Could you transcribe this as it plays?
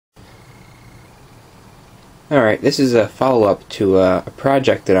Alright, this is a follow-up to a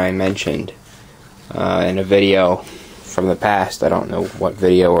project that I mentioned in a video from the past. I don't know what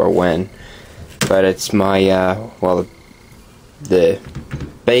video or when, but it's my, the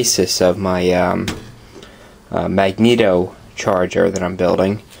basis of my Magneto charger that I'm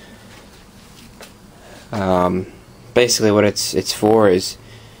building. Basically what it's for is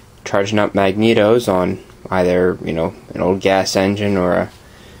charging up magnetos on either, an old gas engine or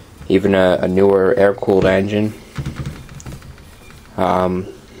even a newer air-cooled engine.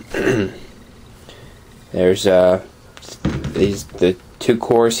 There's the two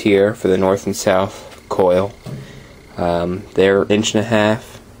cores here for the north and south coil. They're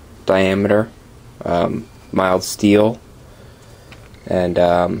 1.5" diameter, mild steel, and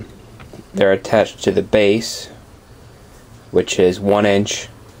they're attached to the base, which is 1"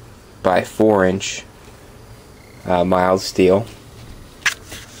 by 4" mild steel.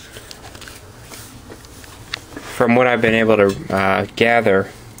 From what I've been able to gather,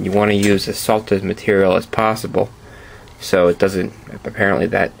 you want to use as salted material as possible, so it doesn't, apparently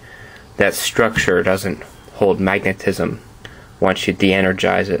that structure doesn't hold magnetism once you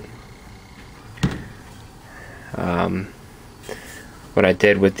de-energize it. What I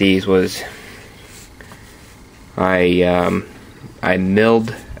did with these was I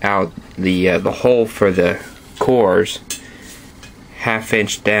milled out the hole for the cores 1/2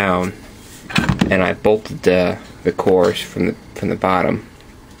 inch down, and I bolted the cores from the bottom.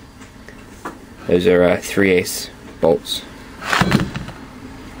 Those are 3/8 bolts.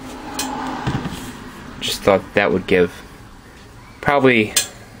 Just thought that would give probably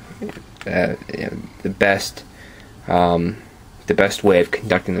the best way of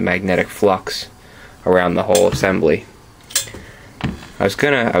conducting the magnetic flux around the whole assembly. I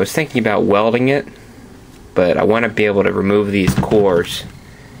was thinking about welding it, but I want to be able to remove these cores.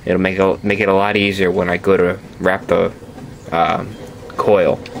 It'll make it a lot easier when I go to wrap the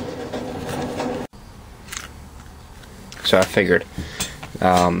coil. So I figured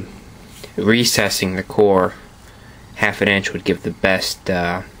recessing the core 1/2 inch would give the best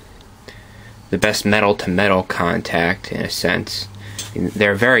metal to metal contact, in a sense.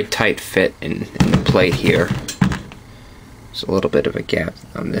 They're a very tight fit in the plate here. There's a little bit of a gap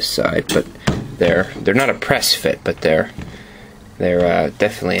on this side, but they're not a press fit, but they're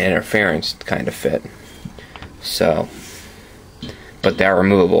definitely an interference kind of fit. So, but they're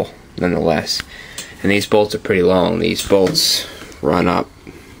removable nonetheless. And these bolts are pretty long. These bolts run up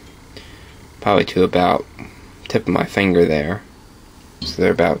probably to about tip of my finger there. So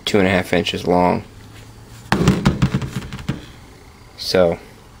they're about 2.5 inches long. So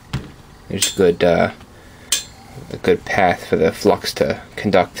there's a good path for the flux to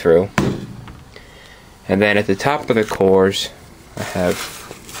conduct through. And then at the top of the cores, I have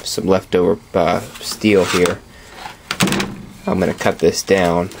some leftover steel here. I'm going to cut this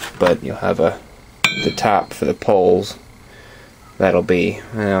down, but you'll have the top for the poles. That'll be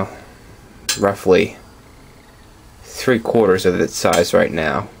roughly 3/4 of its size right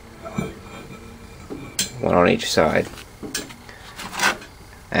now, one on each side.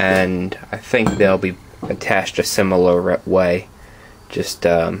 And I think they'll be attached a similar way, just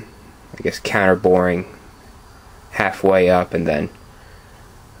I guess counter boring halfway up and then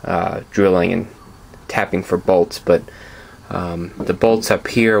drilling and tapping for bolts. But the bolts up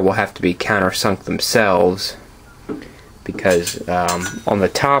here will have to be countersunk themselves, because on the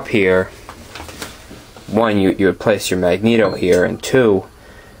top here, one, you would place your magneto here, and two,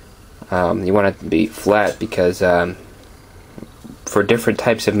 you want it to be flat, because for different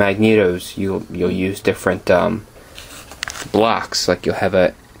types of magnetos you'll use different blocks. Like you'll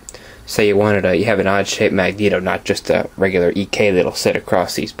have say you have an odd shaped magneto, not just a regular EK that'll sit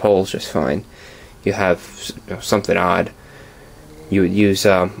across these poles just fine. You have something odd. You would use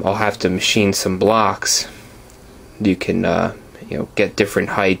I'll have to machine some blocks. You can get different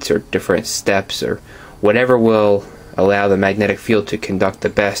heights or different steps or whatever will allow the magnetic field to conduct the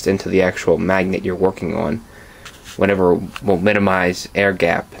best into the actual magnet you're working on, whatever will minimize air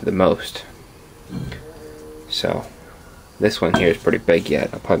gap the most. So this one here is pretty big yet.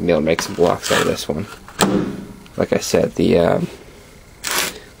 I'll probably be able to make some blocks out of this one. Like I said, the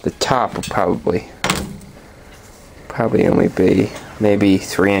top will probably only be maybe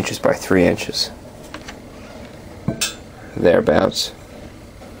 3 inches by 3 inches, thereabouts.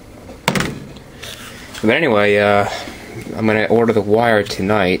 But anyway, I'm gonna order the wire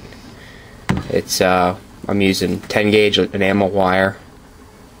tonight. It's I'm using 10 gauge enamel wire,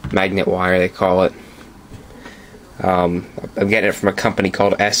 magnet wire they call it. I'm getting it from a company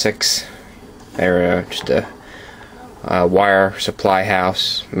called Essex. They're just a wire supply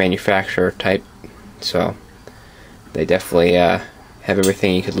house manufacturer type. So They definitely have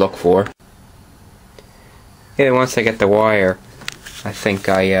everything you could look for. And once I get the wire, I think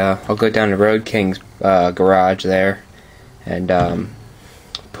I'll go down to Road King's garage there and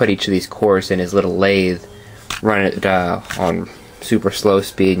put each of these cores in his little lathe, run it on super slow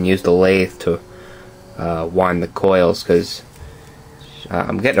speed, and use the lathe to wind the coils, because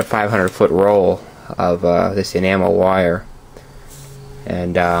I'm getting a 500-foot roll of this enamel wire,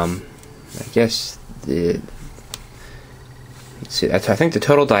 and I guess let's see, I think the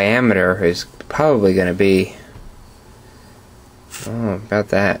total diameter is probably going to be about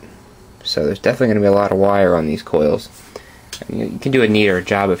that. So there's definitely going to be a lot of wire on these coils. And you can do a neater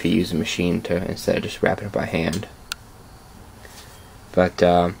job if you use a machine instead of just wrapping it by hand. But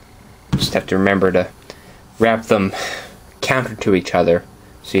just have to remember to wrap them counter to each other,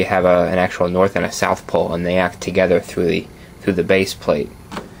 so you have an actual north and a south pole, and they act together through the base plate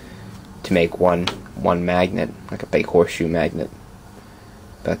to make one magnet, like a big horseshoe magnet.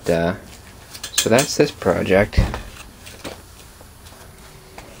 But so that's this project.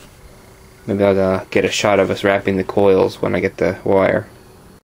 Maybe I'll get a shot of us wrapping the coils when I get the wire.